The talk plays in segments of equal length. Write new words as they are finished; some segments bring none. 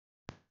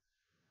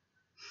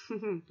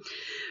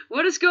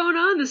What is going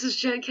on? This is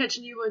Jen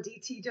catching you on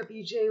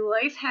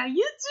DTWJLife. How you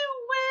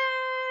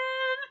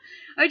doing?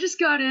 I just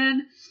got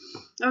in.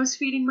 I was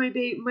feeding my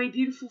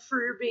beautiful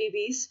fur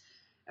babies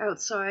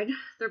outside.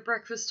 Their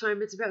breakfast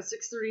time. It's about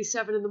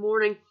 6:37 in the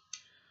morning.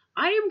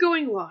 I am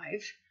going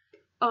live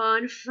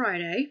on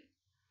Friday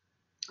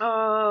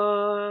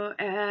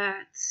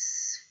at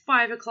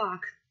 5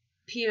 o'clock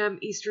p.m.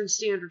 Eastern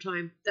Standard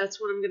Time.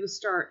 That's when I'm going to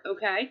start,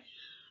 okay?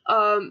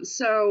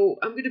 So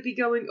I'm going to be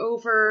going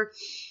over,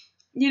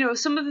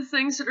 some of the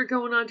things that are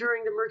going on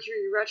during the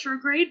Mercury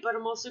retrograde, but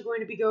I'm also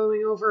going to be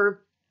going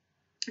over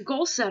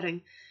goal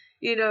setting,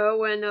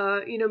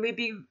 and,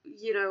 maybe,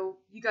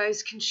 you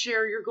guys can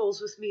share your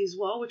goals with me as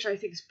well, which I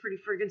think is pretty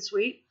friggin'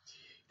 sweet.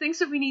 Things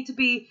that we need to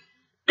be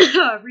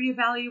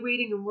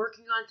reevaluating and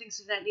working on,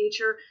 things of that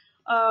nature.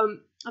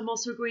 I'm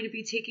also going to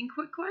be taking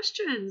quick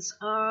questions,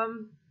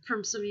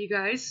 from some of you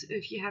guys,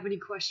 if you have any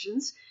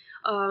questions.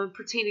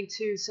 Pertaining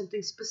to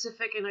something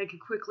specific and I could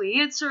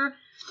quickly answer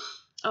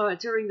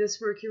during this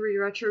Mercury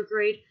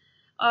retrograde.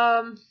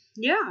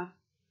 Yeah.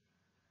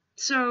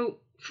 So,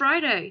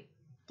 Friday.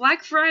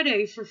 Black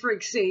Friday, for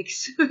frig's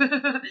sakes.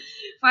 5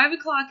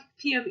 o'clock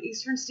p.m.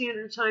 Eastern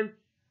Standard Time.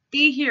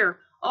 Be here.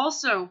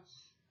 Also,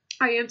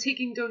 I am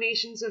taking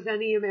donations of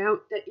any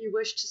amount that you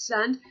wish to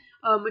send.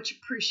 Much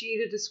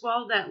appreciated as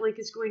well. That link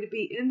is going to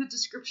be in the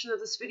description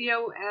of this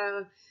video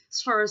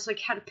as far as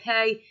how to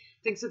pay,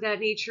 things of that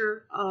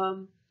nature.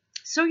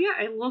 So yeah,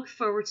 I look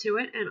forward to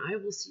it, and I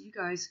will see you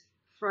guys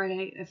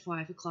Friday at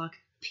 5 o'clock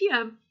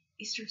p.m.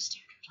 Eastern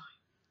Standard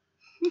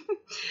Time.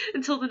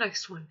 Until the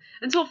next one.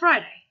 Until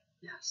Friday.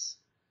 Yes.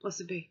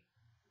 Blessed be.